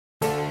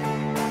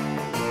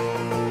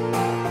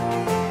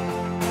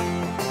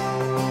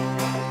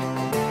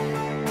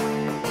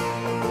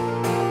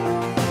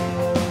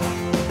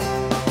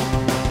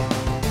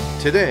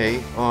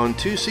Today on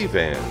 2C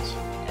Fans.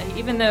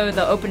 Even though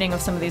the opening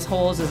of some of these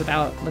holes is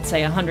about, let's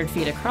say, 100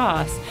 feet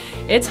across,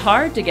 it's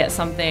hard to get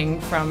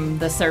something from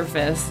the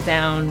surface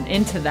down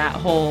into that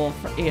hole,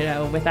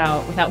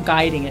 without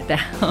guiding it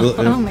down.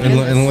 Well,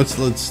 and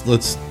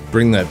let's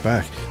bring that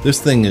back. This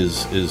thing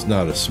is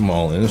not a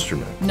small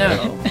instrument. No.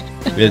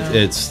 Right?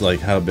 It's like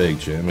how big,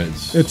 Jim?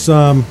 It's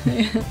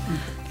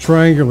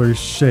triangular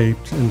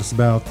shaped, and it's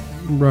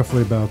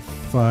roughly about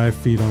 5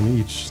 feet on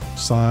each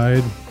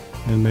side,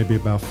 and maybe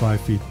about 5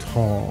 feet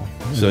tall.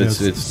 So it's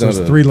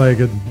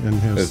three-legged and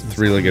has a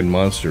three-legged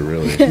monster,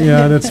 really.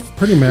 Yeah, and it's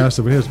pretty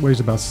massive. It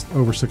weighs about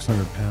over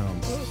 600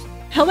 pounds.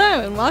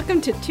 Hello, and welcome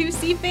to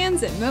 2C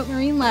Fans at Mote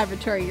Marine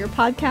Laboratory, your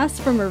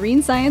podcast for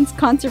marine science,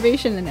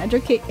 conservation, and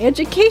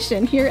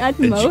education here at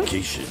Mote.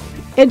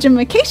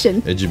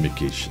 Edumacation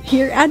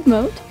here at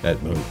Mote. At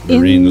Mote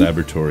Marine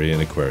Laboratory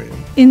and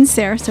Aquarium. In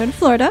Sarasota,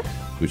 Florida.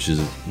 Which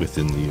is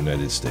within the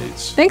United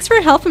States. Thanks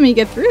for helping me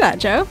get through that,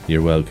 Joe.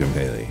 You're welcome,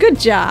 Haley. Good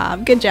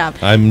job.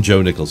 I'm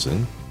Joe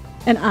Nicholson.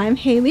 And I'm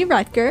Haley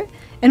Rutger.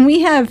 And we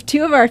have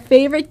two of our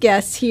favorite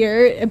guests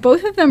here.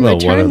 Both of them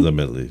one of them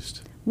at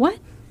least. What?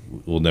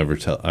 We'll never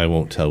tell. I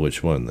won't tell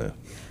which one, though.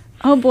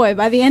 Oh, boy.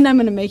 By the end, I'm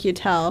going to make you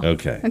tell.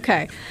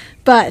 Okay.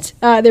 But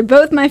they're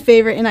both my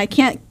favorite, and I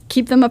can't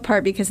keep them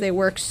apart because they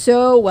work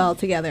so well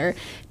together.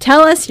 Tell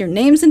us your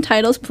names and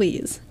titles,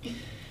 please.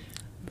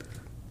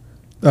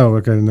 Oh,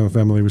 okay. I didn't know if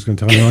Emily was going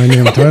to tell me my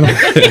name and title.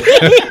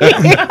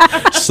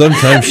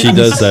 Sometimes she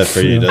does that for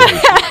you, doesn't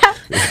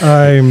she?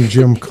 I'm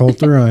Jim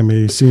Coulter. I'm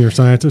a senior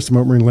scientist at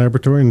Mote Marine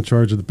Laboratory in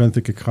charge of the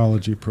benthic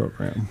ecology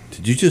program.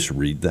 Did you just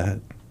read that?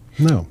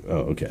 No. Oh,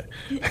 okay.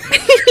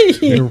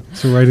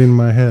 It's right in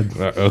my head.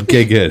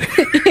 Okay, good.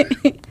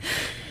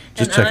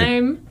 Just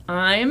checking.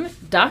 I'm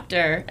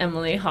Dr.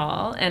 Emily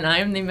Hall, and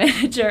I'm the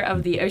manager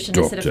of the Ocean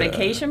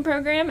Acidification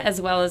Program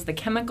as well as the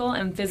Chemical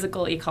and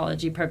Physical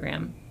Ecology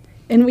Program.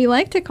 And we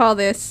like to call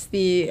this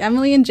the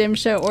Emily and Jim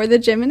Show or the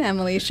Jim and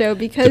Emily Show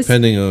because...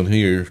 Depending on who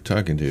you're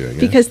talking to, I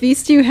guess. Because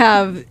these two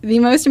have the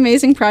most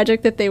amazing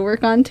project that they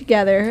work on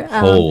together.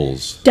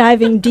 Holes.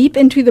 Diving deep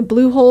into the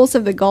blue holes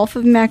of the Gulf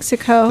of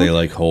Mexico. They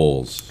like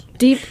holes.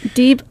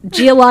 Deep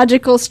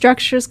geological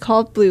structures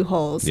called blue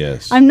holes.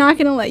 Yes. I'm not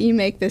going to let you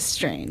make this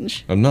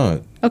strange. I'm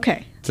not.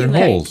 Okay. They're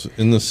holes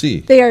in the sea.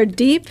 They are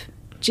deep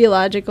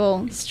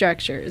geological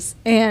structures,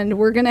 and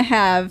we're going to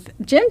have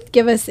Jim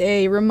give us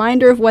a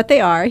reminder of what they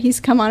are. He's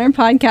come on our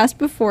podcast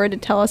before to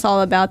tell us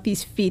all about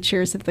these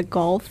features of the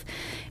Gulf,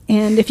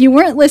 and if you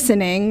weren't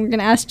listening, we're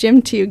going to ask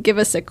Jim to give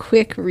us a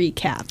quick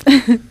recap.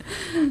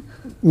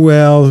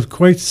 Well,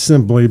 quite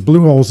simply,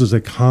 blue holes is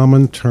a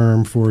common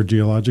term for a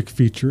geologic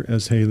feature,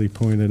 as Haley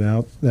pointed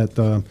out, that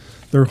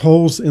they're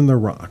holes in the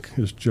rock,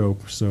 as Joe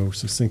so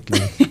succinctly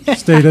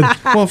stated.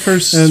 Well, for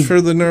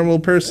the normal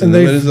person,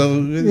 they're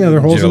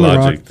holes in the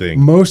rock.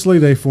 Thing. Mostly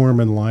they form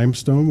in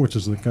limestone, which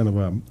is a kind of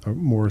a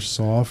more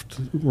soft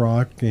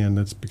rock, and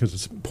it's because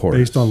it's porous.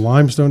 Based on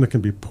limestone. It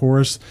can be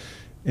porous,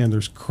 and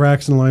there's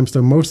cracks in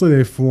limestone. Mostly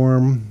they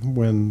form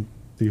when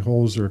the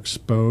holes are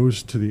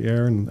exposed to the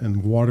air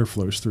and water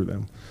flows through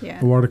them. Yeah.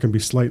 The water can be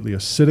slightly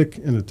acidic,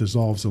 and it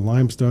dissolves the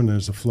limestone, and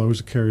as it flows,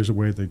 it carries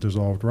away the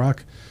dissolved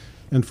rock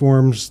and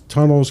forms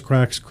tunnels,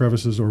 cracks,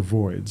 crevices, or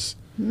voids.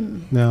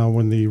 Now,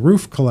 when the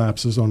roof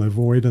collapses on a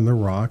void in the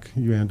rock,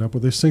 you end up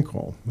with a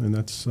sinkhole, and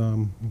that's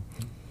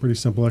pretty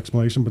simple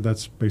explanation, but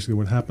that's basically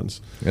what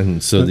happens.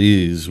 And so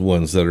these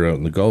ones that are out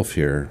in the Gulf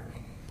here,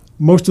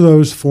 most of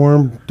those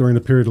formed during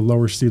the period of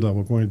lower sea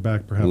level, going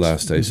back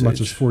perhaps as much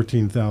as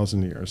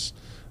 14,000 years,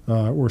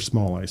 or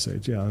small ice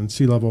age. Yeah, and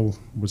sea level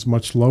was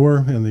much lower,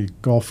 and the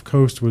Gulf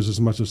Coast was as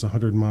much as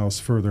 100 miles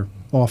further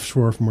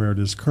offshore from where it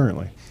is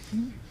currently.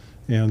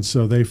 And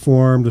so the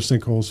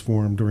sinkholes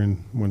formed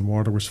when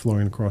water was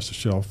flowing across the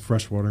shelf,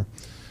 fresh water.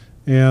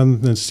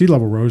 And then sea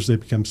level rose, they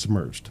became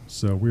submerged.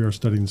 So we are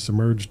studying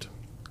submerged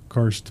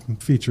karst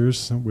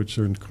features, which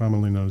are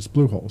commonly known as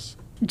blue holes.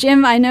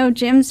 Jim, I know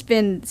Jim's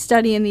been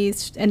studying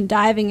these and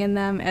diving in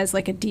them as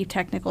like a deep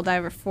technical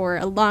diver for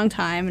a long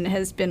time and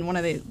has been one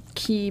of the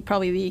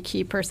probably the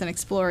key person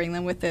exploring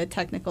them with the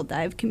technical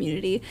dive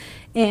community.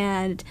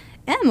 And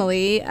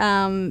Emily,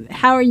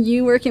 how are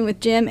you working with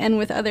Jim and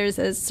with others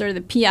as sort of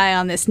the PI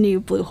on this new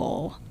blue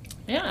hole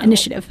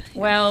initiative?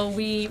 Well,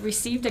 we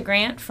received a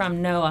grant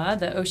from NOAA,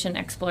 the Ocean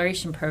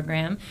Exploration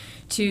Program,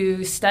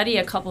 to study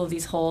a couple of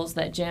these holes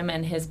that Jim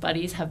and his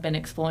buddies have been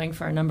exploring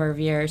for a number of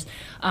years,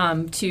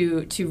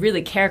 to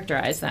really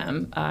characterize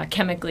them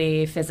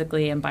chemically,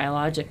 physically, and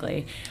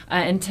biologically,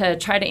 and to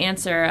try to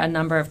answer a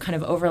number of kind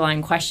of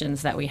overlying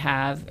questions that we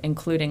have,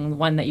 including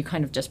one that you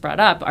kind of just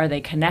brought up. Are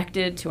they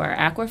connected to our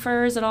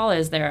aquifers at all?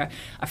 Is there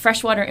a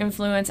freshwater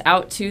influence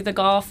out to the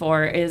Gulf,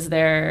 or is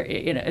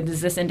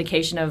this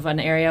indication of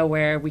an area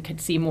where we could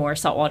see more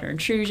saltwater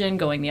intrusion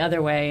going the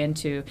other way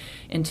into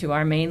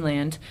our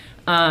mainland?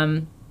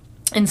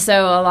 And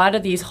so a lot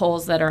of these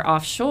holes that are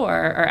offshore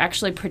are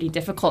actually pretty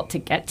difficult to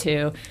get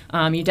to.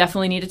 You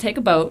definitely need to take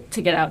a boat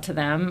to get out to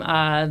them.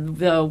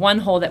 The one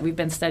hole that we've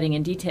been studying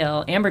in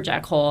detail,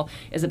 Amberjack Hole,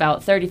 is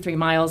about 33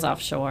 miles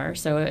offshore.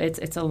 So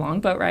it's a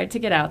long boat ride to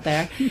get out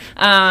there,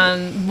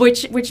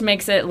 which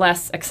makes it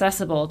less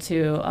accessible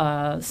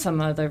to some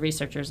of the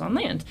researchers on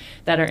land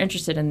that are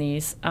interested in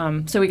these.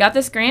 So we got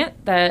this grant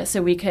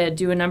so we could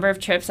do a number of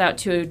trips out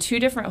to 2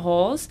 different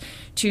holes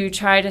to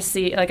try to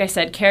see, like I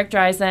said,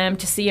 characterize them,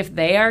 to see if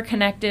they are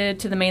connected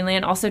to the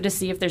mainland, also to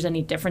see if there's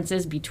any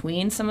differences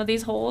between some of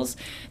these holes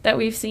that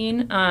we've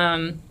seen.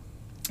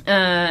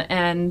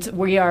 And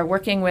we are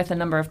working with a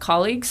number of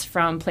colleagues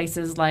from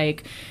places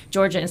like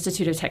Georgia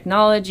Institute of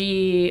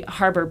Technology,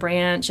 Harbor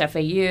Branch,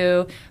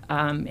 FAU,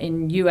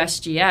 in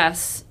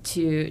USGS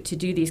to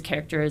do these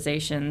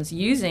characterizations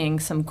using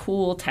some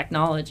cool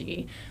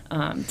technology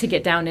to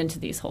get down into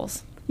these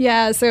holes.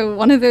 Yeah, so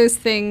one of those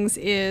things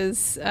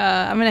is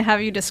I'm going to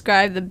have you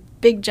describe the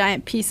big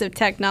giant piece of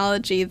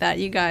technology that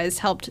you guys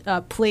helped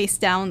place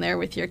down there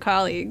with your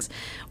colleagues.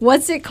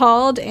 What's it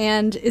called,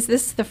 and is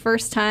this the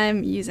first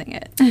time using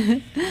it?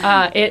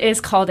 It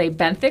is called a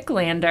benthic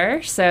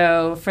lander.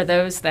 So for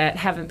those that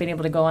haven't been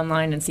able to go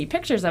online and see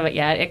pictures of it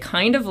yet, it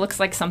kind of looks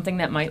like something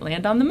that might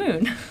land on the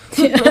moon.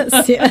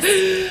 Yes, yes.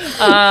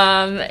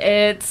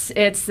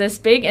 It's this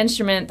big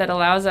instrument that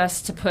allows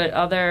us to put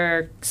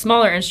other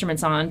smaller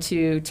instruments on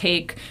to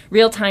take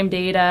real-time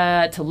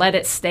data, to let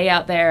it stay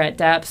out there at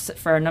depths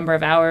for a number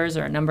of hours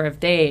or a number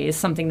of days,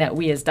 something that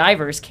we as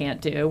divers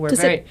can't do.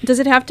 Does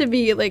it have to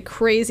be like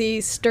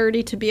crazy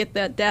sturdy to be at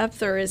that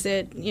depth, or is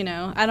it,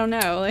 I don't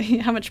know, like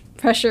how much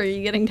pressure are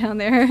you getting down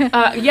there?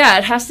 Yeah,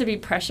 it has to be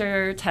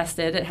pressure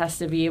tested. It has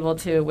to be able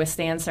to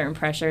withstand certain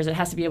pressures. It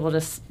has to be able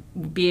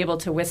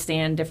to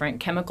withstand different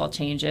chemical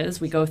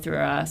changes. We go through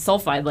a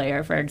sulfide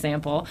layer, for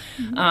example,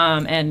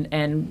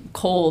 and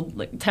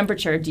cold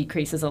temperature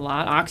decreases a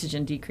lot,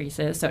 oxygen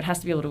decreases, so it has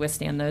to be able to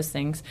withstand those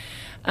things.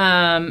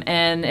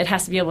 And it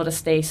has to be able to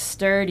stay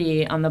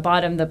sturdy on the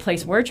bottom. The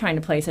place we're trying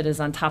to place it is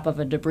on top of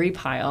a debris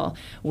pile,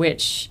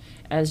 which,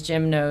 as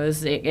Jim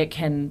knows, it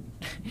can.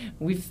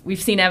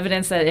 We've seen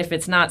evidence that if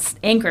it's not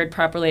anchored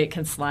properly, it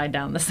can slide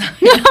down the side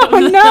of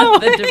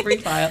the debris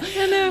pile.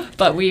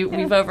 But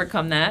we've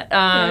overcome that.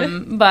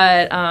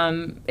 But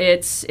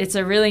it's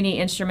a really neat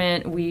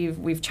instrument.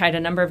 We've tried a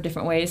number of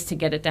different ways to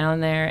get it down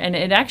there, and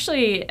it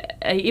actually,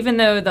 even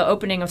though the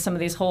opening of some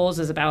of these holes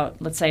is about,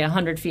 let's say,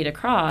 100 feet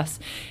across,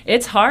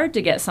 it's hard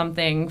to get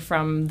something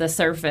from the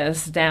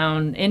surface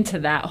down into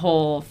that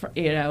hole,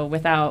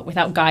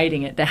 without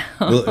guiding it down.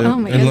 Well, Oh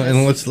my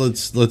goodness.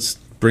 and let's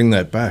bring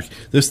that back.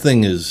 This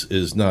thing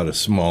is not a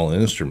small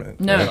instrument.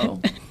 No.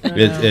 Right?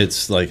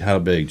 It's like, how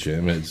big,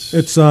 Jim?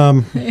 It's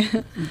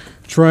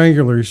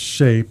triangular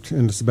shaped,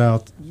 and it's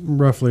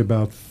roughly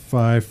about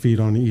 5 feet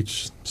on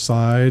each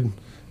side,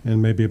 and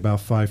maybe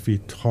about 5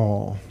 feet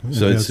tall.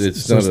 So And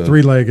it's so not a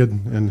three-legged,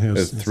 and a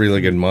his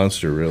three-legged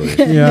monster, really.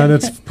 yeah, and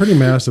it's pretty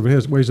massive.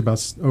 It weighs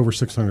about over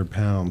 600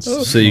 pounds.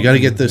 So you got to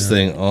get this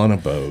thing on a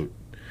boat,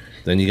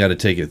 then you got to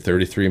take it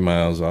 33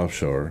 miles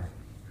offshore,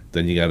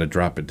 then you got to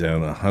drop it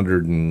down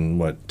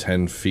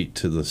 10 feet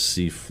to the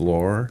sea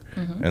floor,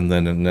 and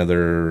then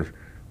another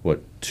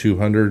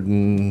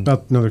 200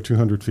 About another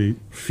 200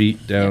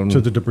 feet down to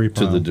the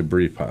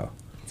debris pile.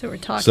 So we're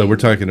talking. So we're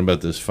talking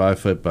about this 5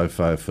 foot by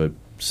 5 foot,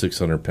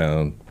 600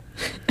 pound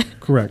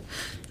Correct.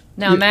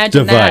 Now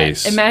imagine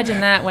device. that.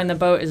 Imagine that when the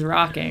boat is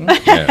rocking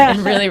Yeah.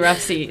 in really rough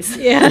seas.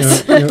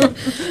 Yes.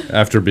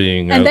 After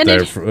being And out then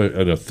there it-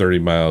 on a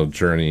 30-mile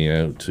journey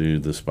out to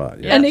the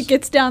spot. Yeah. And it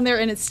gets down there,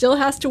 and it still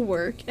has to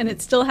work, and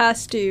it still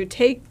has to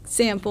take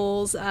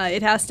samples.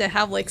 It has to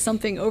have like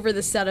something over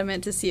the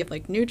sediment to see if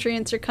like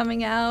nutrients are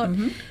coming out.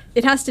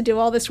 It has to do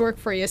all this work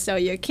for you, so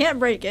you can't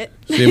break it.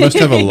 So you must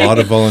have a lot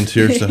of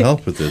volunteers to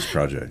help with this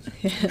project.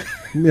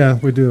 Yeah,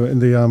 we do. And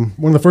the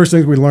one of the first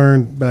things we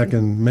learned back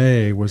in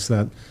May was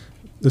that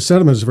the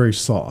sediment is very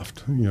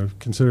soft.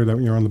 Consider that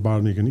when you're on the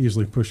bottom, you can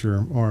easily push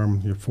your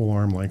full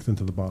arm length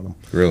into the bottom.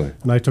 Really?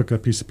 And I took a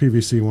piece of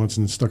PVC once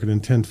and stuck it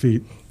in 10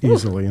 feet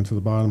easily into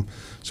the bottom.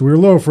 So we were a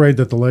little afraid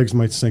that the legs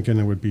might sink in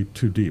and it would be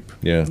too deep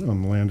Yeah.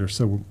 on the lander.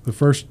 So the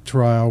first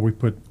trial, we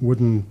put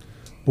wooden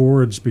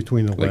boards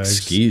between the Like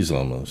legs. skis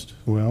almost.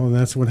 Well, and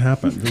that's what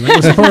happened. And that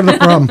was part of the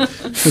problem,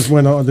 because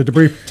when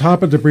the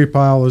top of the debris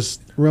pile is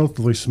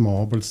relatively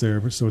small, but it's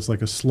there, so it's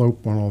like a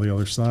slope on all the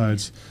other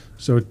sides.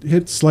 So it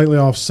hit slightly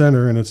off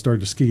center, and it started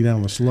to ski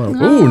down the slope.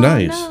 Ooh,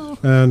 nice. No.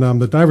 And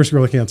the divers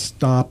really can't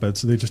stop it,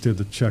 so they just did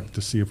the check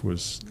to see if it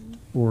was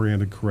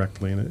oriented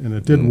correctly, and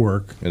it did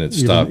work. And it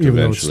stopped even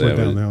though it eventually, slid I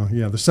down would- there.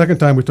 Yeah, the second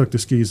time we took the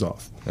skis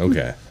off,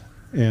 Okay.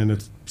 and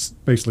it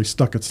basically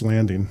stuck its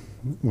landing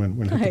when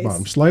it hit the Nice.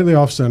 bottom. Slightly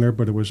off center,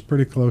 but it was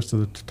pretty close to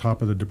the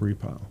top of the debris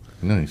pile.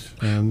 Nice.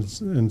 And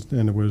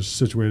it was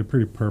situated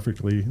pretty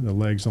perfectly. The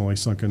legs only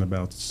sunk in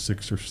about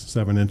 6 or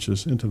 7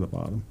 inches into the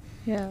bottom.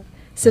 Yeah.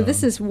 So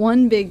this is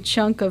one big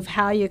chunk of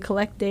how you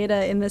collect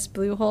data in this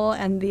blue hole,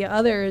 and the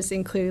others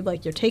include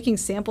like you're taking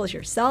samples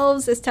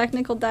yourselves as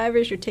technical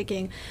divers, you're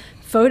taking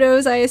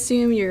photos, I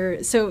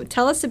assume. So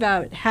tell us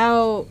about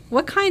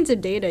what kinds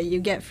of data you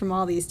get from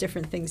all these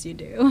different things you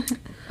do.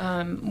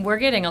 We're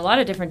getting a lot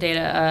of different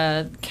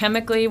data.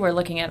 Chemically, we're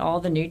looking at all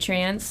the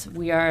nutrients.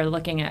 We are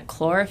looking at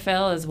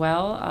chlorophyll as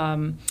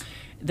well.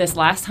 This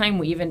last time,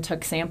 we even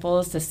took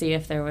samples to see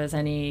if there was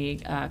any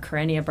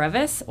Karenia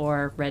brevis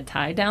or red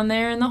tide down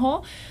there in the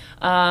hole.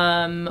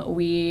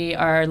 We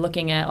are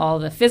looking at all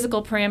the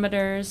physical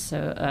parameters,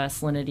 so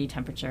salinity,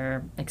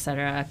 temperature,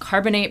 etc.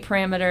 Carbonate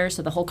parameters,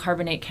 so the whole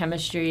carbonate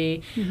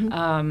chemistry.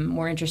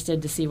 We're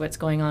interested to see what's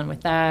going on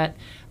with that.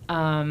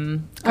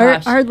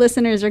 Our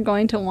listeners are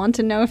going to want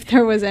to know if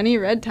there was any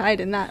red tide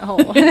in that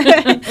hole.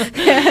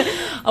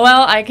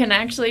 Well, I can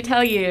actually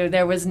tell you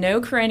there was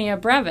no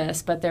Karenia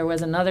brevis, but there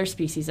was another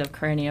species of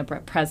Karenia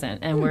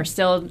present, and we're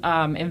still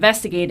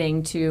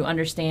investigating to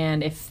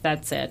understand if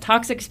that's a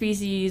toxic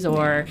species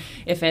or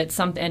if it's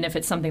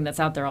something that's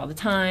out there all the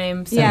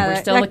time. So we're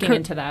still looking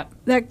into that.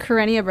 That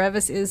Karenia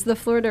brevis is the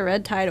Florida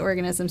red tide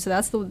organism, so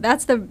that's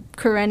the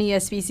Karenia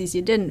species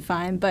you didn't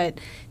find. But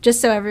just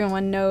so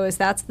everyone knows,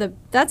 that's the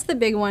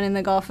big one in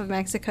the Gulf of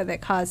Mexico that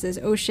causes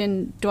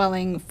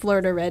ocean-dwelling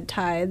Florida red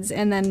tides,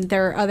 and then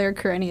there are other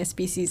Karenia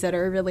species that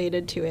are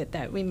related to it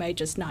that we might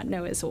just not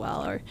know as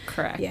well.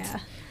 Correct.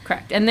 Yeah.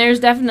 Correct. And there's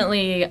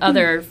definitely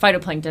other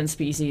phytoplankton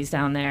species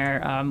down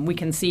there. We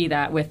can see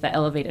that with the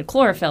elevated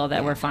chlorophyll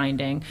that we're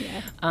finding.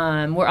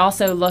 Yeah. We're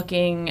also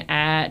looking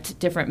at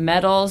different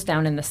metals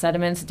down in the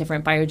sediments,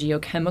 different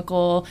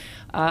biogeochemical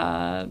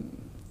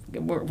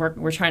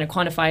we're trying to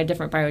quantify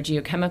different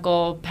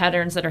biogeochemical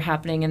patterns that are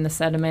happening in the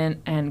sediment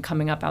and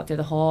coming up out through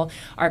the hole.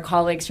 Our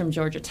colleagues from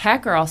Georgia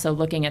Tech are also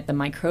looking at the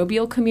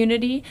microbial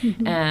community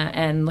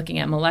and looking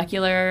at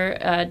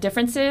molecular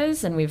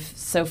differences, and we've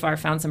so far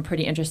found some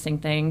pretty interesting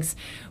things.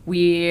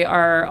 We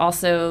are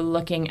also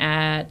looking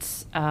at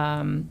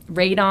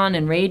radon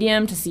and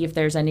radium to see if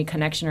there's any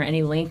connection or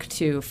any link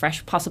to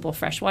possible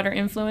freshwater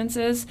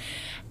influences.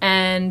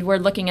 And we're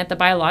looking at the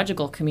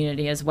biological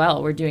community as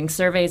well. We're doing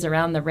surveys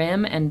around the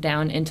rim and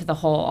down into the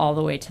hole all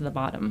the way to the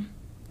bottom.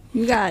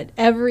 You got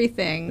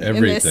everything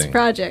in this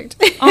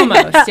project.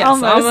 Almost, yes,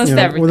 almost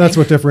everything. Well, that's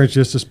what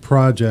differentiates this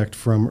project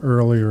from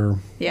earlier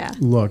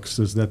looks,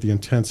 is that the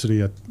intensity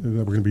that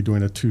we're going to be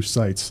doing at 2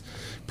 sites.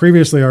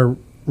 Previously, our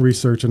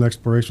research and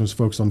exploration was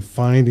focused on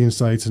finding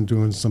sites and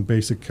doing some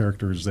basic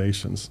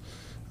characterizations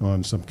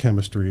on some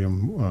chemistry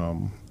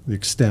and the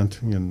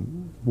extent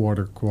and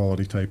water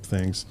quality type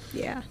things.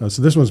 Yeah.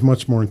 So this one's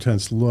much more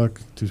intense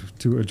look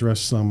to address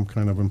some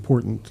kind of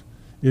important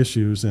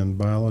issues in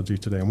biology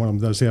today. And one of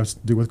them does have to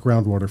do with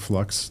groundwater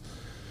flux.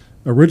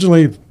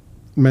 Originally,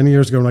 many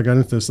years ago when I got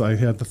into this, I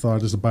had the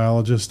thought as a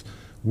biologist,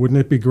 wouldn't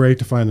it be great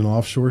to find an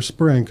offshore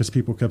spring? Because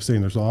people kept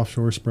saying there's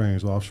offshore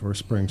springs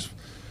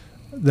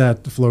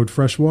that flowed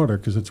fresh water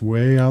because it's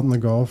way out in the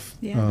Gulf.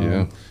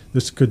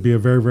 This could be a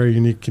very, very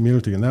unique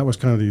community, and that was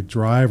kind of the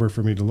driver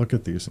for me to look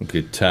at these. You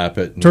could tap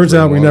it. Turns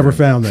out we never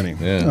found any.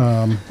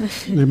 Yeah.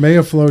 They may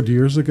have flowed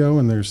years ago,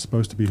 and there's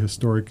supposed to be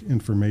historic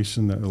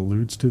information that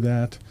alludes to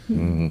that.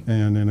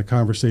 And in a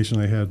conversation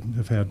I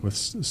have had with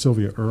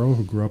Sylvia Earle,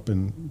 who grew up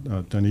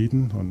in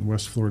Dunedin on the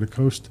West Florida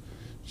coast,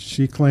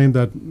 she claimed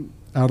that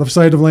out of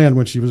sight of land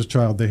when she was a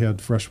child, they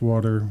had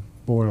freshwater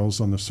boils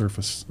on the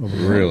surface of the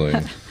Gulf. Really?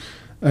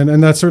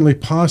 And that's certainly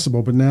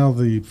possible, but now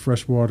the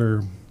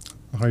freshwater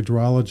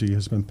hydrology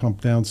has been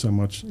pumped down so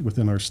much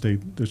within our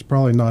state, there's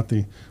probably not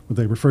what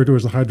they refer to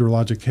as a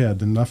hydrologic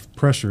head, enough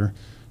pressure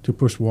to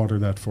push water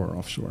that far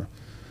offshore.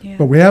 Yeah.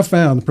 But we have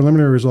found, the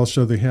preliminary results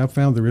show there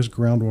is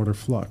groundwater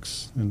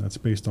flux, and that's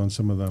based on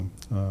some of the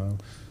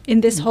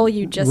in this hole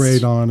you just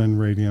radon and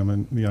radium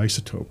and the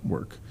isotope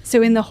work.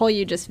 So in the hole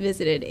you just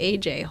visited,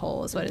 AJ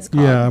hole is what it's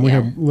called. Yeah, and we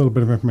have a little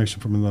bit of information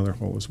from another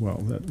hole as well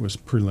that was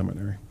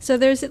preliminary. So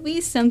there's at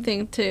least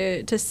something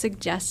to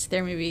suggest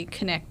there may be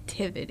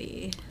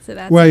connectivity. So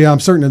that's I'm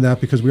certain of that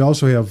because we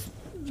also have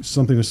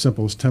something as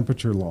simple as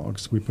temperature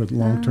logs. We put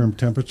long-term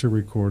temperature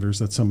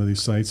recorders at some of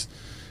these sites,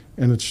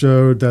 and it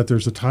showed that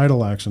there's a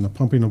tidal action, a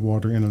pumping of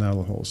water in and out of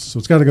the holes. So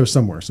it's got to go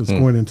somewhere. So it's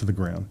going into the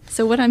ground.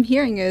 So what I'm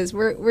hearing is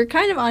we're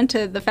kind of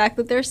onto the fact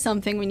that there's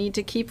something. We need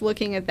to keep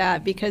looking at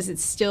that because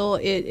it's still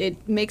it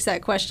makes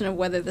that question of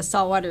whether the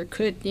saltwater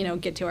could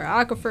get to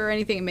our aquifer or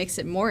anything. It makes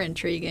it more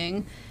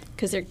intriguing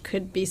because there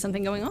could be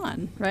something going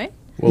on, right?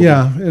 Well,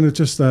 and it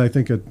just I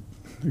think it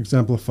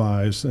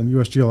exemplifies, and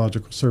U.S.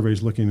 Geological Survey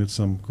is looking at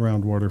some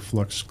groundwater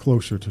flux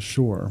closer to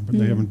shore, but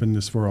they haven't been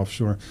this far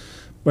offshore.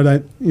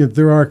 But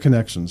there are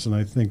connections, and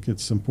I think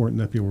it's important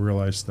that people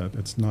realize that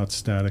it's not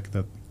static,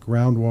 that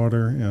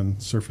groundwater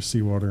and surface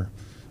seawater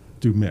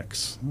do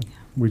mix.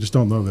 We just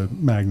don't know the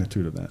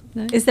magnitude of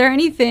that. Is there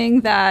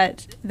anything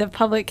that the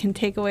public can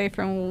take away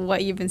from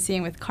what you've been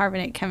seeing with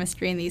carbonate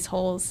chemistry in these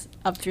holes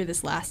up through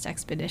this last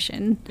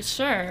expedition?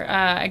 Sure.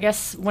 I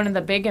guess one of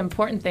the big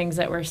important things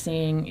that we're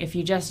seeing, if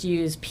you just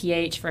use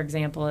pH, for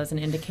example, as an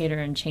indicator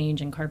in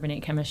change in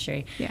carbonate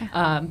chemistry,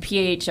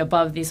 pH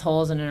above these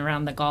holes and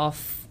around the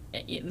Gulf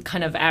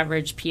kind of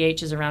average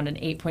pH is around an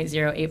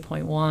 8.0,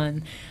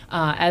 8.1.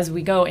 As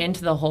we go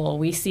into the hole,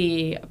 we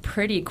see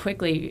pretty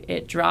quickly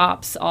it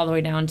drops all the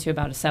way down to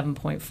about a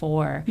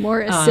 7.4.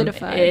 More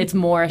acidified. It's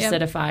more Yep.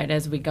 acidified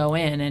as we go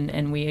in,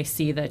 and we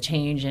see the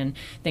change in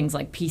things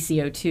like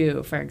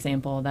PCO2, for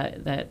example,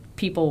 that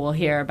people will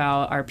hear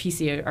about our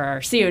PCO or our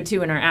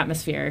CO2 in our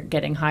atmosphere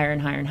getting higher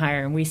and higher and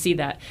higher, and we see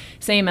that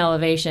same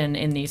elevation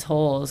in these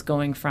holes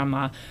going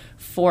from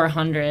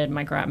 400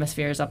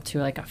 microatmospheres up to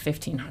like a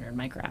 1500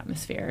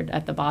 microatmosphere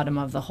at the bottom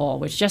of the hole,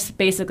 which just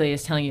basically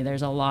is telling you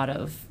there's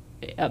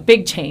a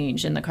big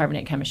change in the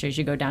carbonate chemistry as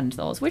you go down into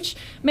the holes, which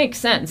makes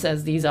sense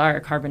as these are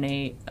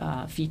carbonate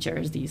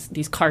features,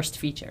 these karst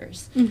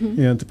features.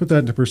 Mm-hmm. Yeah, and to put that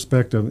into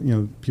perspective,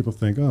 people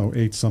think,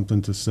 8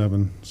 something to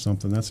 7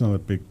 something. That's not a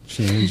big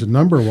change.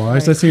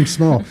 Number-wise, Right. that seems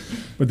small.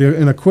 But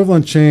an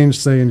equivalent change,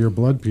 say, in your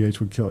blood pH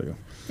would kill you.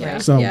 Yeah.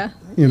 So, Yeah.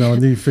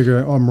 and you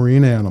figure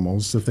marine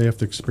animals, if they have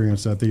to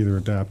experience that, they either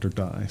adapt or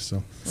die.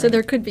 So, So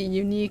there could be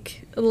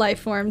unique life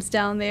forms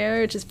down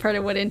there, which is part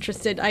of what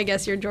interested, I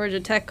guess, your Georgia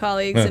Tech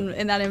colleagues Huh.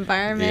 in that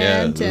environment.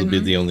 Yeah, they'll and be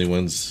the only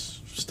ones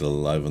still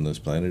alive on this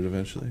planet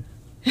eventually.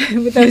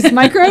 with those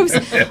microbes.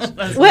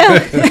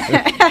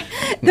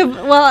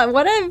 Well,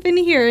 what I've been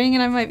hearing,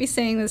 and I might be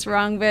saying this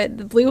wrong, but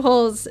the blue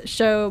holes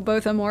show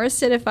both a more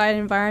acidified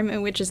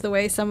environment, which is the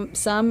way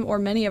some or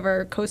many of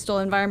our coastal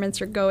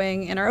environments are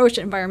going and our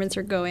ocean environments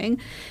are going,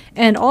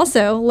 and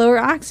also lower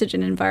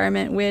oxygen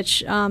environment,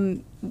 which I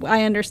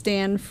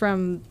understand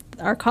from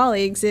our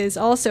colleagues is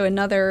also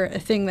another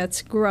thing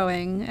that's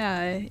growing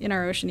in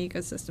our ocean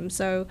ecosystem.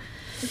 So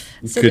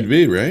Could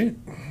be, right?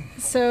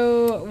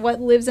 So what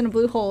lives in a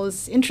blue hole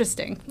is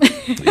interesting.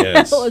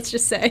 Yes. Let's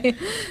just say.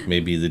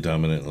 Maybe the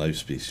dominant life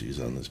species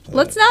on this planet.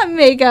 Let's not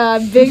make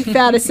big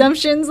fat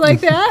assumptions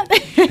like that.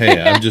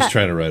 Hey, I'm just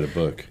trying to write a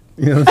book.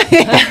 well,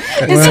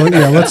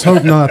 let's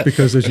hope not,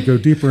 because as you go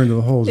deeper into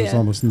the holes, there's Yeah.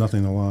 almost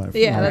nothing alive.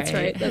 Yeah, Right. that's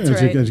right. That's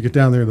as, right. as you get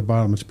down there at the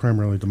bottom, it's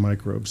primarily the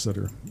microbes that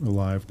are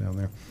alive down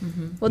there.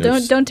 Well, No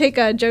don't take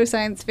Joe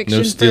science fiction.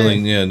 No for-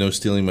 stealing, no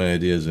stealing my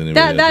ideas anyway.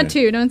 That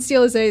too. Don't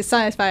steal his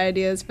sci-fi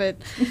ideas, but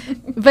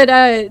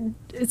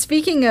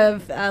speaking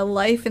of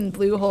life in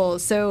blue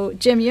holes, so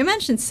Jim, you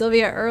mentioned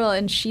Sylvia Earle,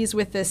 and she's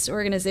with this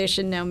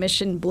organization now,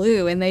 Mission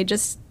Blue, and they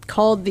just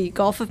called the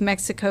Gulf of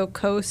Mexico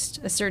coast,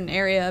 a certain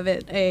area of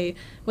it,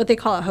 what they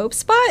call a hope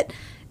spot.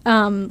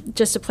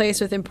 Just a place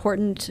with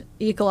important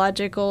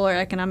ecological or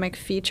economic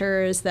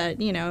features that,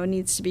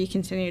 needs to be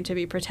continued to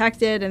be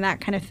protected and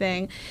that kind of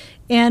thing.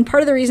 And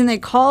part of the reason they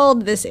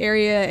called this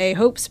area a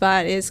hope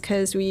spot is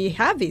because we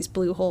have these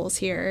blue holes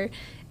here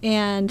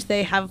and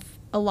they have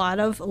a lot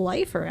of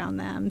life around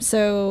them.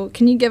 So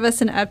can you give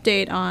us an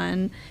update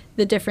on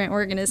the different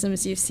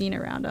organisms you've seen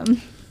around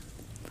them?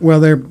 Well,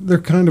 they're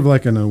kind of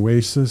like an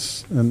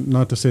oasis, and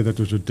not to say that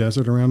there's a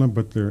desert around them,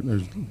 but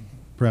there's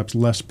perhaps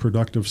less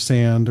productive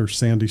sand or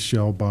sandy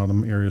shell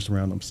bottom areas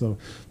around them. So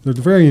they're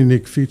very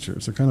unique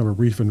features. They're kind of a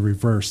reef in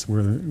reverse,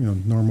 where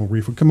normal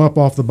reef would come up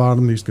off the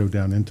bottom, these go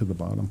down into the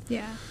bottom.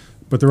 Yeah.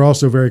 But they're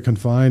also very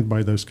confined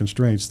by those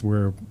constraints,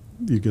 where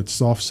you get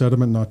soft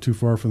sediment not too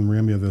far from the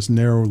rim. You have this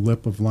narrow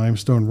lip of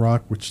limestone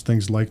rock, which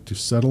things like to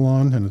settle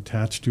on and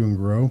attach to and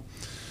grow.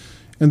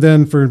 And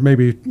then for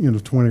maybe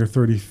 20 or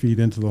 30 feet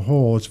into the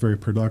hole, it's very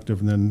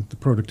productive. And then the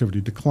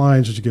productivity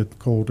declines as you get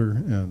colder,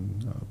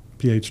 and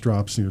pH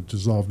drops,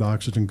 dissolved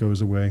oxygen goes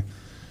away,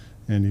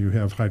 and you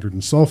have hydrogen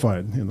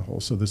sulfide in the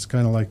hole. So this is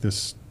kind of like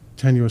this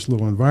tenuous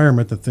little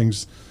environment that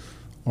things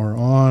are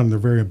on. They're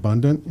very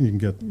abundant. You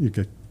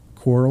get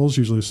corals,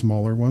 usually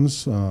smaller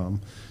ones.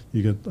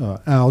 You get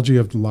algae.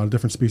 A lot of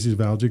different species of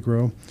algae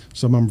grow.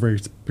 Some of them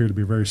appear to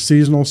be very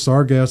seasonal.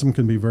 Sargassum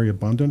can be very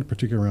abundant,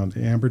 particularly around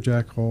the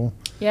amberjack hole.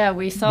 Yeah,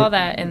 we saw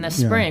that in the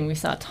spring. We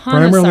saw a ton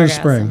Primarily in of the sargassum.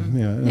 spring,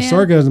 yeah. And Yeah.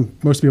 sargassum,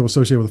 most people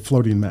associate with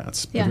floating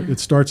mats. But Yeah. it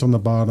starts on the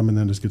bottom and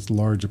then just gets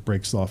large, it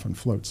breaks off and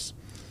floats.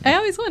 I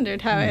always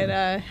wondered how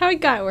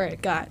it got where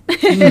it got.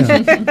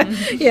 Yeah.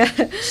 Yeah.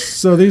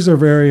 So these are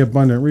very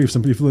abundant reefs.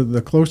 And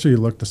the closer you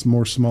look, the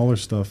more smaller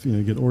stuff,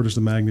 you get orders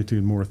of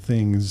magnitude more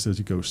things as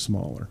you go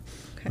smaller.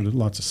 Okay. There's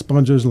lots of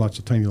sponges, lots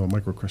of tiny little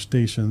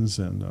microcrustaceans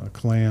and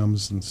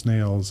clams and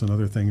snails and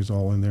other things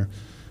all in there.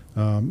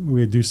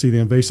 We do see the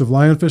invasive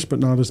lionfish, but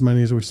not as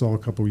many as we saw a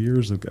couple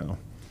years ago.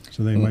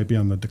 So they might be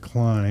on the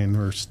decline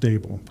or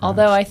stable. perhaps.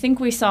 Although I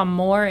think we saw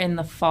more in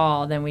the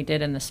fall than we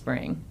did in the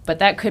spring. But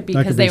that could be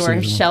That because could be they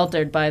were seasonal.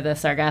 sheltered by the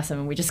sargassum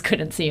and we just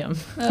couldn't see them.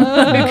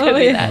 Oh, it could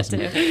be yeah. that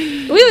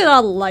too. We would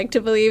all like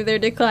to believe they're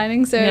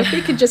declining, so if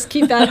we could just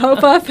keep that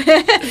hope up.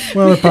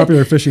 Well, they're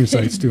popular fishing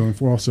sites too,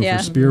 and also Yeah.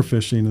 for spear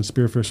fishing, and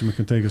spear fishermen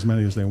can take as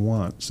many as they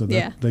want, so that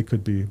Yeah. they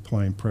could be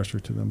applying pressure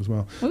to them as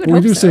well. We would But we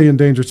hope do so. see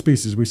endangered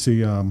species. We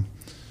see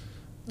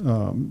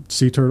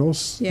sea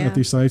turtles Yeah. at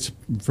these sites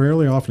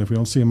fairly often. If we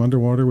don't see them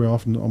underwater, we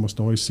almost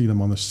always see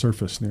them on the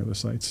surface near the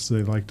sites, so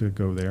they like to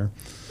go there.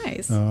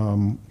 Nice.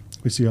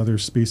 We see other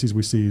species.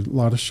 We see a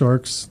lot of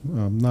sharks,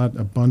 not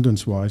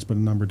abundance-wise, but a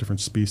number of different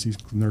species,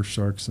 nurse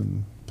sharks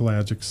and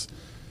pelagics.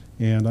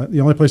 And the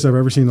only place I've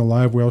ever seen a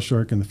live whale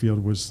shark in the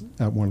field was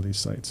at one of these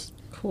sites.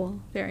 Cool.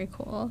 Very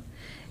cool.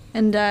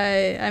 And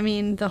I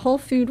mean, the whole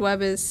food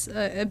web is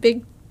a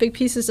big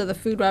pieces of the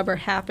food web are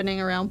happening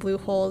around blue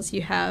holes.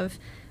 You have,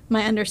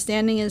 my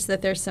understanding is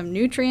that there's some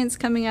nutrients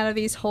coming out of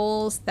these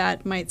holes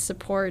that might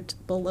support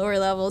the lower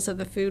levels of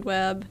the food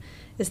web.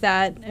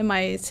 Am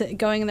I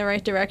going in the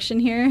right direction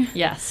here?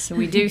 Yes,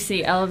 we do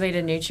see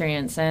elevated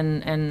nutrients,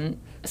 and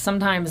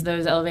sometimes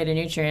those elevated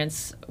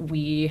nutrients,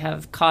 we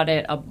have caught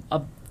it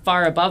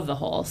far above the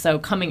hole, so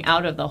coming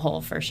out of the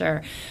hole for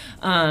sure,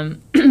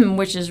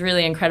 which is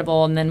really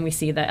incredible. And then we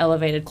see the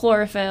elevated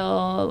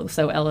chlorophyll,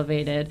 so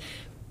elevated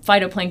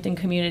phytoplankton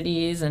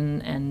communities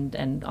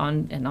and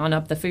on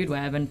up the food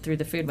web and through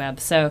the food web.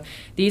 So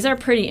these are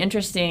pretty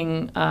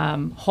interesting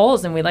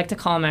holes, and we like to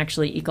call them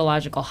actually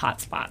ecological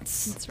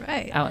hotspots. That's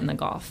right. Out in the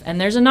Gulf,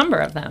 and there's a number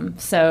of them.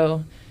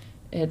 So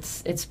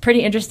it's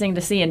pretty interesting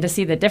to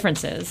see the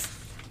differences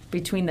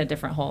between the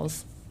different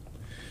holes.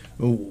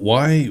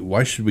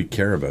 Why should we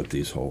care about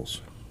these holes?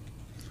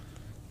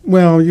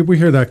 Well, we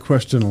hear that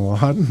question a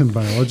lot in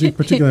biology,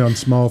 particularly on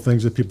small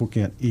things that people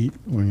can't eat.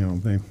 When,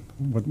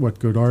 what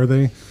good are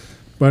they?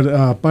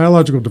 But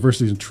biological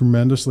diversity is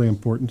tremendously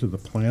important to the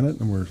planet,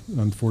 and we're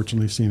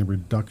unfortunately seeing a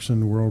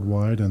reduction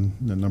worldwide in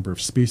the number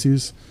of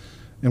species.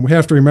 And we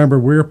have to remember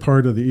we're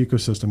part of the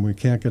ecosystem. We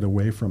can't get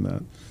away from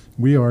that.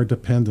 We are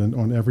dependent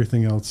on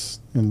everything else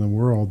in the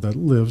world that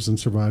lives and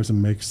survives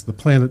and makes the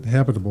planet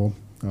habitable,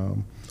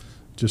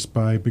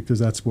 because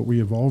that's what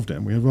we evolved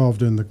in. We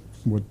evolved in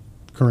what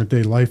current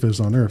day life is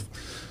on Earth.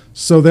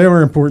 So they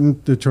are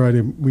important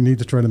we need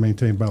to try to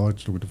maintain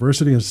biological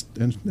diversity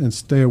and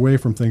stay away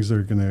from things that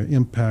are going to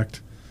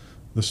impact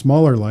the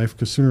smaller life,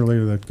 because sooner or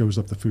later that goes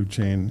up the food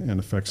chain and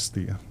affects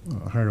the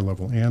higher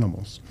level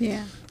animals.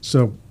 Yeah.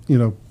 So,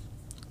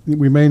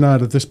 we may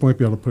not at this point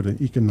be able to put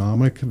an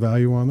economic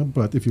value on them,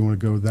 but if you want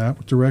to go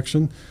that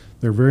direction,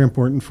 they're very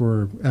important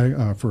for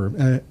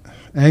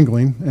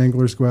angling.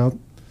 Anglers go out.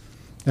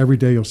 Every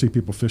day you'll see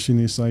people fishing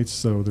these sites,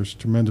 so there's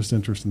tremendous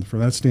interest from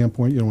that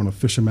standpoint. You don't want to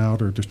fish them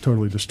out or just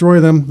totally destroy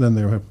them. Then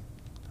they'll have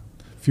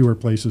fewer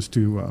places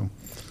to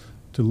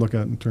look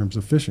at in terms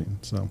of fishing.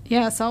 So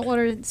yeah,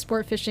 saltwater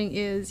sport fishing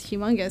is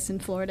humongous in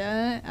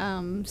Florida.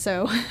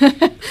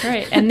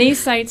 Right, and these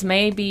sites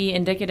may be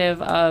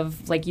indicative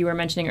of, like you were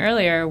mentioning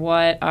earlier,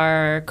 what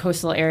our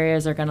coastal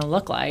areas are going to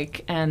look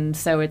like, and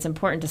so it's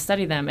important to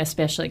study them,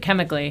 especially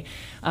chemically.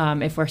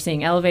 If we're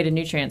seeing elevated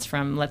nutrients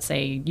from, let's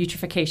say,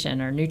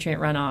 eutrophication or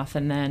nutrient runoff,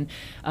 and then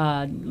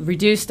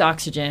reduced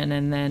oxygen,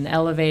 and then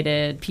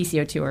elevated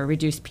PCO2 or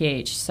reduced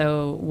pH.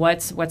 So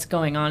what's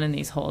going on in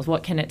these holes?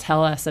 What can it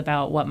tell us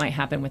about what might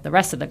happen with the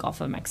rest of the Gulf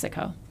of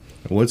Mexico?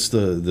 What's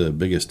the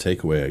biggest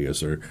takeaway, I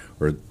guess, or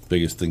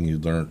biggest thing you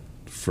learned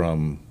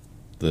from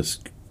this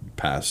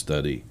past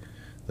study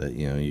that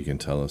you can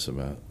tell us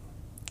about?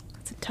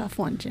 That's a tough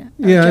one, Jim.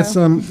 Yeah, it's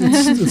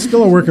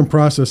still a work in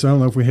process. I don't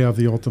know if we have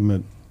the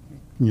ultimate,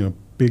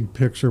 big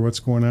picture what's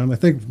going on. I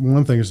think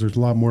one thing is there's a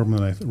lot more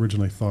than I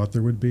originally thought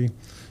there would be.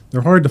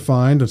 They're hard to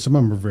find, and some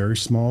of them are very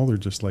small. They're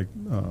just like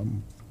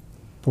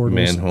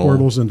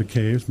portals into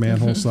caves,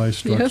 manhole-sized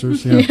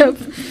structures. Yep. Yeah.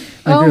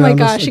 Oh my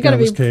gosh, you gotta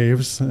be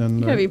caves, and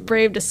you gotta be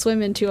brave to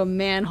swim into a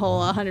manhole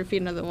 100 feet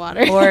under the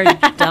water. Or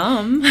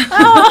dumb.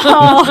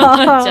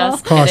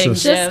 Just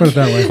cautious. Kidding, Put it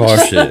that way.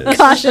 Cautious.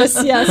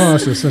 Cautious, yes.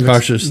 Cautious. And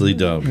Cautiously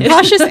dumb.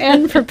 Cautious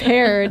and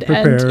prepared.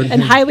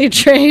 And highly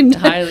trained.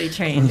 Highly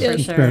trained, for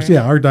sure.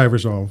 Yeah, our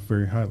divers are all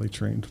very highly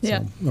trained.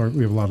 Yeah. So,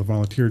 we have a lot of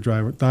volunteer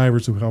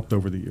divers who helped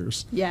over the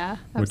years. Yeah,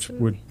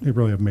 absolutely. Which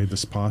really have made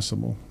this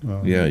possible.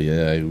 Yeah,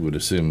 I would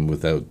assume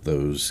without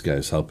those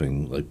guys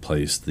helping, like,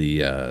 place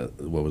the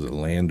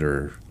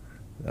lander,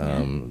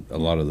 a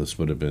lot of this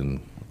would have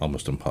been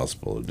almost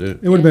impossible to do.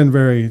 It would have been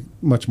very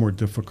much more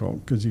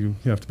difficult because you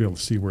have to be able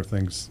to see where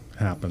things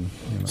happen.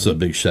 So a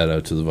big shout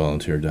out to the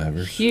volunteer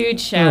divers. Huge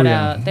shout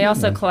out. They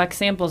also collect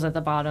samples at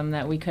the bottom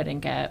that we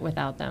couldn't get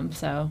without them.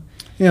 So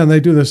yeah, and they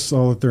do this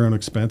all at their own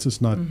expense. It's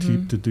not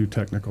cheap to do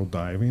technical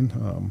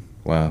diving.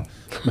 Wow.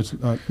 It's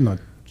not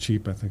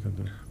cheap, I think.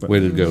 Way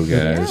to go,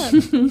 guys.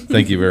 Yeah.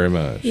 Thank you very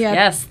much. Yeah.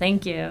 Yes,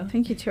 thank you.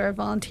 Thank you to our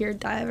volunteer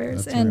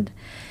divers. That's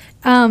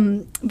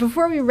and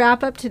before we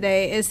wrap up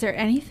today, is there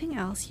anything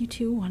else you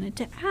two wanted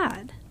to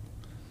add?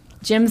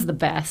 Jim's the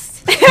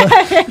best. That's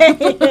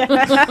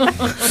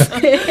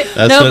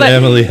what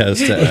Emily has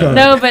to add.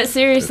 No, but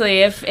seriously,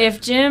 if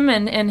Jim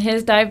and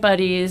his dive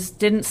buddies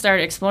didn't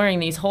start exploring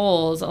these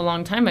holes a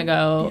long time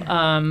ago,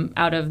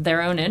 out of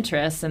their own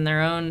interests and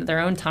their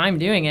own time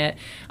doing it,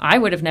 I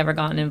would have never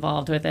gotten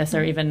involved with this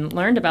or even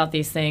learned about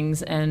these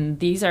things. And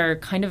these are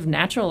kind of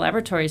natural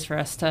laboratories for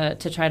us to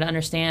try to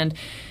understand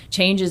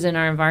changes in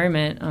our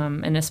environment,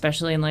 and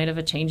especially in light of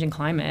a changing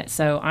climate.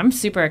 So I'm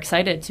super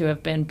excited to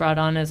have been brought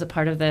on as a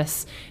part of this,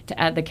 to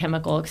add the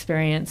chemical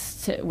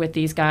experience with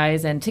these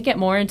guys and to get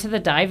more into the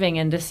diving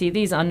and to see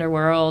these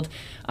underworld,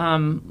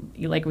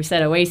 like we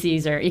said,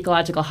 oases or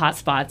ecological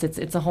hotspots.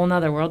 It's a whole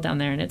nother world down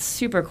there, and it's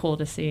super cool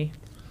to see.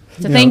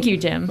 So thank you,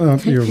 Jim.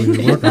 You're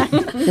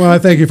welcome. Well, I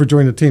thank you for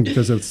joining the team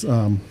because it's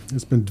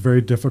been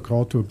very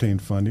difficult to obtain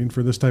funding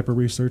for this type of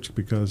research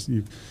because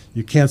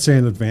you can't say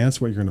in advance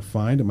what you're going to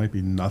find. It might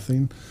be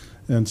nothing.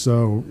 And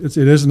so it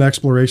is an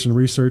exploration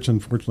research.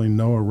 Unfortunately,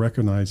 NOAA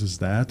recognizes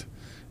that.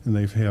 And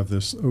they have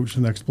this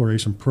ocean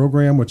exploration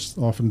program, which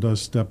often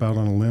does step out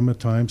on a limb at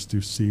times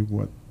to see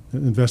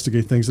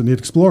investigate things that need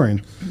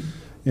exploring.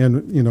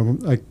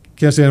 And, I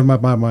can't say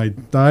about my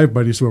dive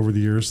buddies who over the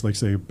years, like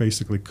say,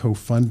 basically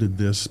co-funded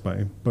this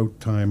by boat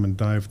time and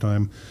dive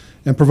time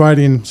and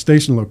providing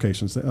station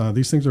locations.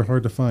 These things are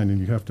hard to find,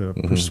 and you have to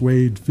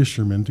persuade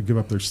fishermen to give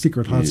up their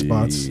secret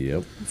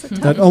hotspots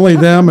that only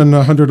them and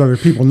 100 other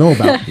people know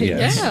about.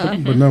 Yes. Yeah.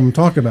 But none of them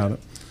talk about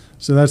it.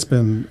 So that's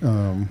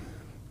been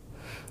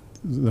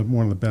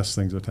one of the best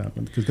things that's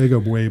happened, because they go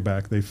way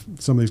back.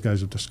 Some of these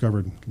guys have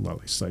discovered a lot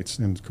of these sites,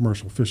 and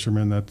commercial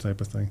fishermen, that type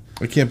of thing.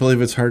 I can't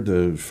believe it's hard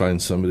to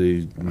find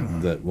somebody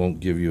that won't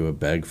give you a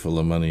bag full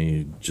of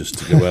money just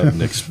to go out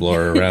and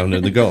explore around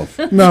in the Gulf.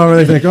 No,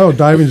 they think,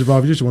 diving's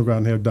involved. You just want to go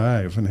out and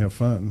dive and have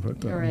fun.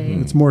 But Right.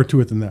 it's more to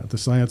it than that. The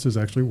sciences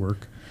actually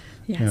work.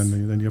 Yes.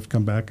 And then you have to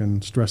come back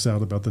and stress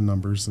out about the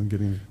numbers and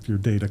getting your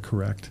data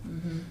correct.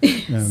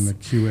 And the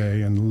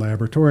QA and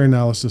laboratory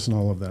analysis and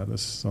all of that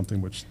is something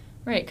which...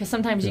 Right, because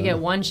sometimes you Yeah. get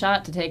one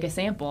shot to take a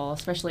sample,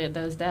 especially at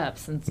those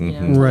depths, and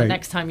Mhm. the Right.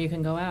 next time you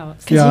can go out.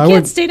 Because Yeah, you I can't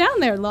would- stay down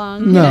there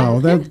long.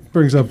 No, that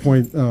brings up a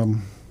point. I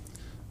don't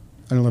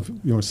know if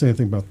you want to say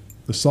anything about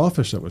the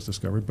sawfish that was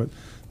discovered, but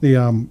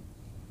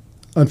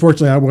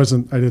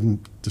unfortunately, I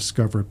didn't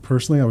discover it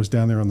personally. I was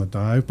down there on the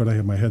dive, but I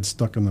had my head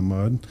stuck in the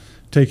mud,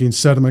 taking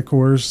sediment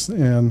cores,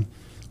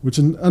 which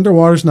in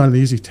underwater is not an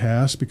easy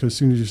task, because as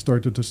soon as you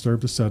start to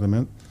disturb the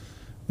sediment,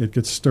 it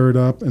gets stirred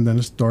up, and then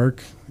it's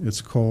dark,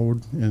 it's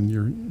cold, and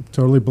you're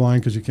totally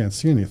blind because you can't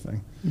see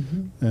anything.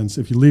 And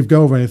so if you leave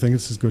go of anything,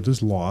 it's as good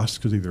as lost,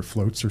 because either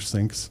floats or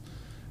sinks.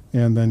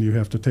 And then you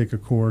have to take a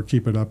core,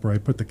 keep it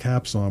upright, put the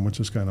caps on, which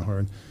is kind of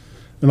hard.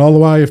 And all the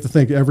while, you have to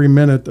think every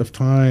minute of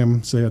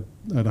time, say at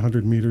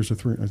 100 meters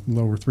or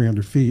lower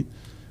 300 feet,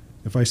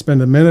 if I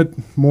spend a minute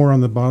more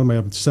on the bottom, I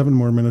have 7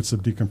 more minutes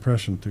of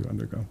decompression to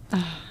undergo.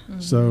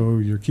 So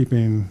you're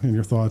keeping in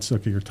your thoughts,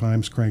 okay, your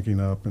time's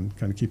cranking up, and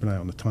kind of keep an eye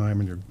on the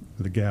time and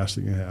the gas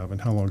that you have and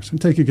how long it's going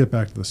to take you to get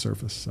back to the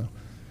surface. So,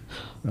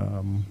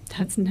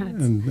 That's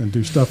nuts. and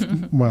do stuff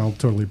while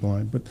totally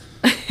blind. But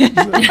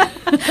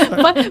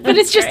but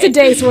it's just a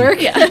day's work.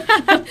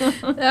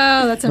 Oh,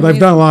 that's amazing. But I've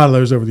done a lot of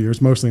those over the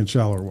years, mostly in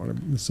shallower water,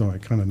 so I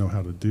kind of know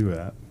how to do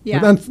that. Yeah.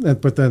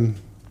 But then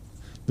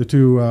the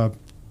two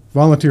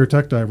volunteer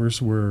tech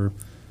divers were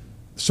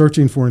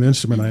searching for an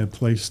instrument I had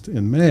placed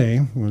in May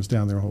when I was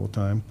down there the whole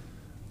time,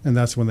 and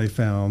that's when they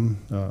found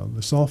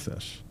the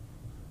sawfish.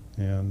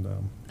 And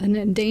An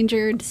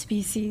endangered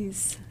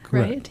species,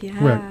 correct, right? Yeah.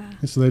 correct.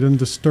 And so they didn't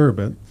disturb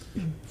it.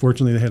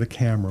 Fortunately, they had a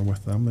camera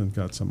with them and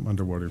got some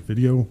underwater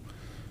video.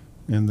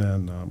 And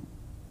then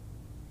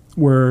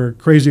were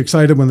crazy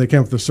excited when they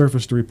came up to the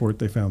surface to report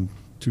they found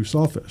 2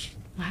 sawfish.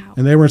 Wow.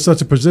 And they were in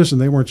such a position,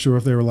 they weren't sure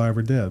if they were alive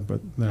or dead,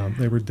 but no,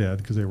 they were dead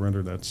because they were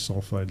under that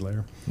sulfide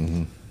layer.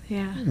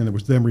 Yeah. And it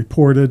was then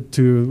reported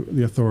to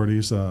the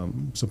authorities,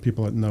 some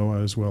people at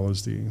NOAA, as well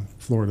as the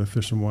Florida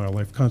Fish and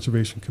Wildlife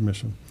Conservation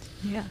Commission.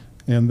 Yeah.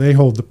 And they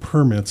hold the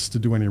permits to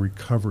do any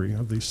recovery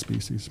of these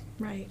species.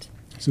 Right.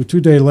 So 2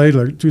 days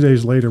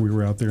later, we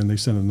were out there, and they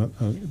sent a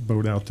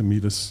boat out to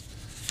meet us,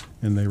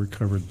 and they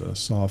recovered the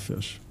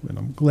sawfish. And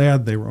I'm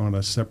glad they were on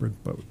a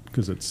separate boat,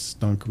 because it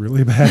stunk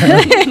really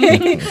bad.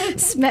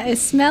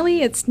 It's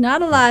smelly. It's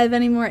not alive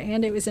anymore,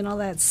 and it was in all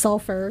that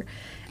sulfur.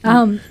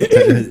 Had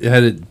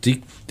it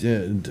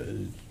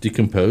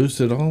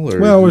decomposed at all? Or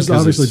Well, it was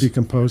because obviously it's-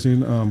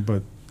 decomposing,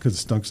 but because it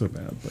stunk so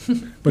bad.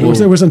 But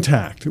it was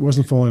intact. It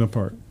wasn't falling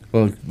apart.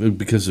 Well,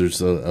 because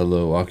there's a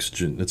low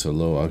oxygen. It's a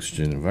low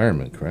oxygen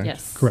environment, correct?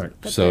 Yes. Correct.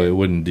 But So it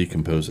wouldn't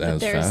decompose as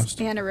There's fast.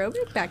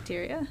 anaerobic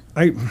bacteria.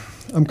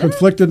 I'm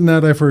conflicted in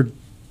that. I've heard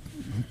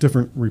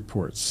different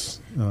reports.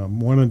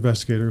 One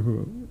investigator,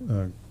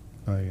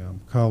 a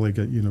colleague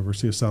at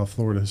University of South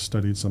Florida, has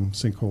studied some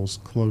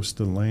sinkholes close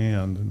to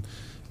land,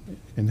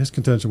 and his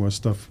contention was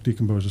stuff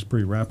decomposes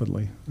pretty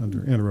rapidly under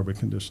anaerobic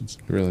conditions.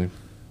 Really?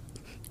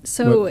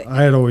 So But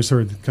I had always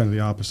heard kind of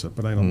the opposite,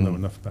 but I don't know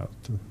enough about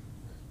it.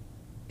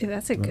 yeah,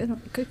 that's a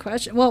good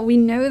question. Well, we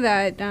know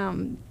that.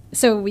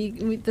 So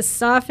the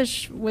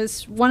sawfish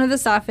was one of the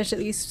sawfish, at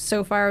least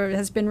so far,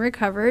 has been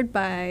recovered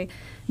by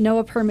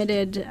NOAA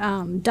permitted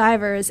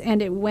divers,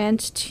 and it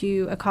went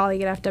to a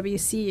colleague at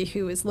FWC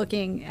who was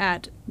looking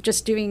at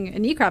just doing a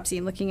necropsy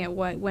and looking at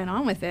what went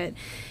on with it.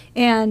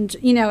 And,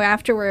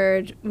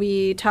 afterward,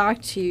 we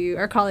talked to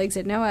our colleagues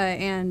at NOAA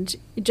and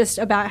just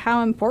about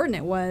how important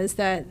it was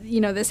that,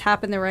 this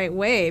happened the right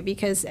way,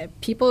 because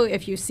people,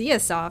 if you see a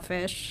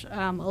sawfish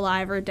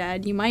alive or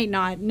dead, you might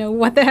not know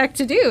what the heck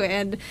to do.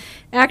 And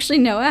actually,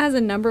 NOAA has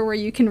a number where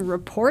you can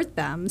report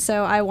them.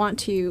 So I want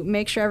to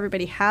make sure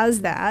everybody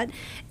has that.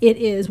 It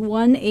is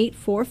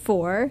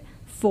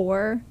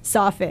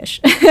 1-844-4-SAWFISH.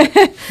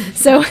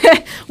 So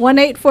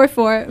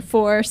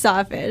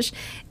 1-844-4-SAWFISH.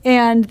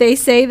 And they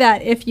say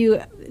that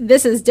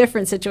this is a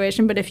different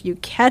situation, but if you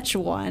catch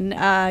one,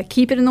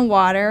 keep it in the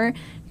water,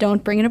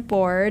 Don't bring it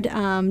aboard.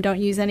 Don't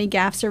use any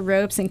gaffs or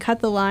ropes, and cut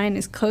the line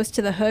as close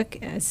to the hook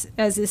as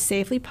is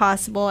safely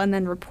possible, and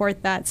then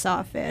report that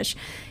sawfish,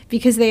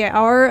 because they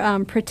are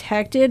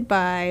protected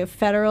by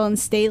federal and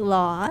state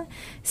law.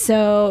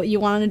 So you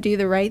want to do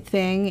the right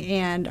thing.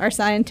 And our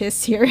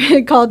scientists here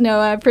called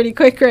NOAA pretty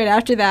quick right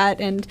after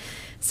that, and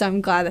so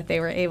I'm glad that they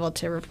were able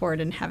to report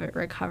and have it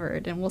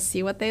recovered, and we'll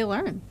see what they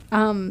learn.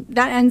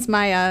 That ends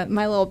my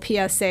my little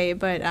PSA,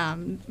 but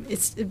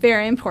it's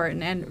very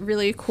important and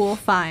really cool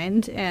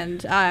find.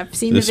 And I've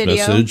seen This the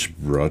video. message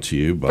brought to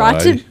you by...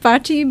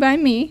 Brought to you by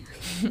me.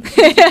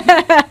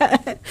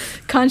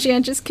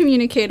 Conscientious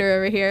communicator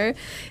over here.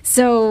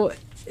 So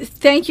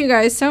thank you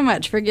guys so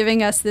much for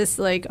giving us this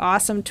like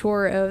awesome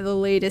tour of the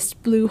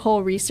latest blue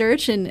hole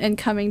research, and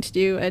coming to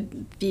do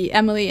the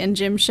Emily and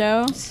Jim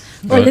show,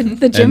 or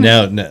the Jim.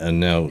 And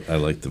now I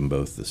like them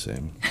both the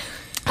same.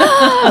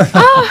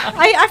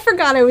 I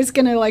forgot I was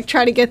gonna like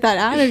try to get that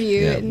out of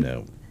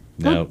you.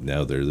 Yeah,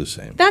 now they're the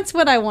same. That's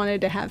what I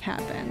wanted to have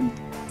happen.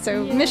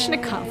 So mission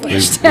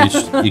accomplished. We've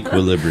reached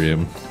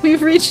equilibrium.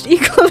 We've reached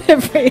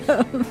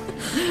equilibrium.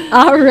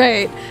 All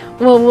right.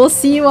 Well, we'll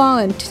see you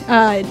all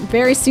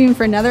very soon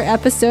for another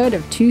episode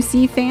of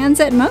 2C Fans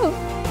at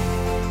Moat.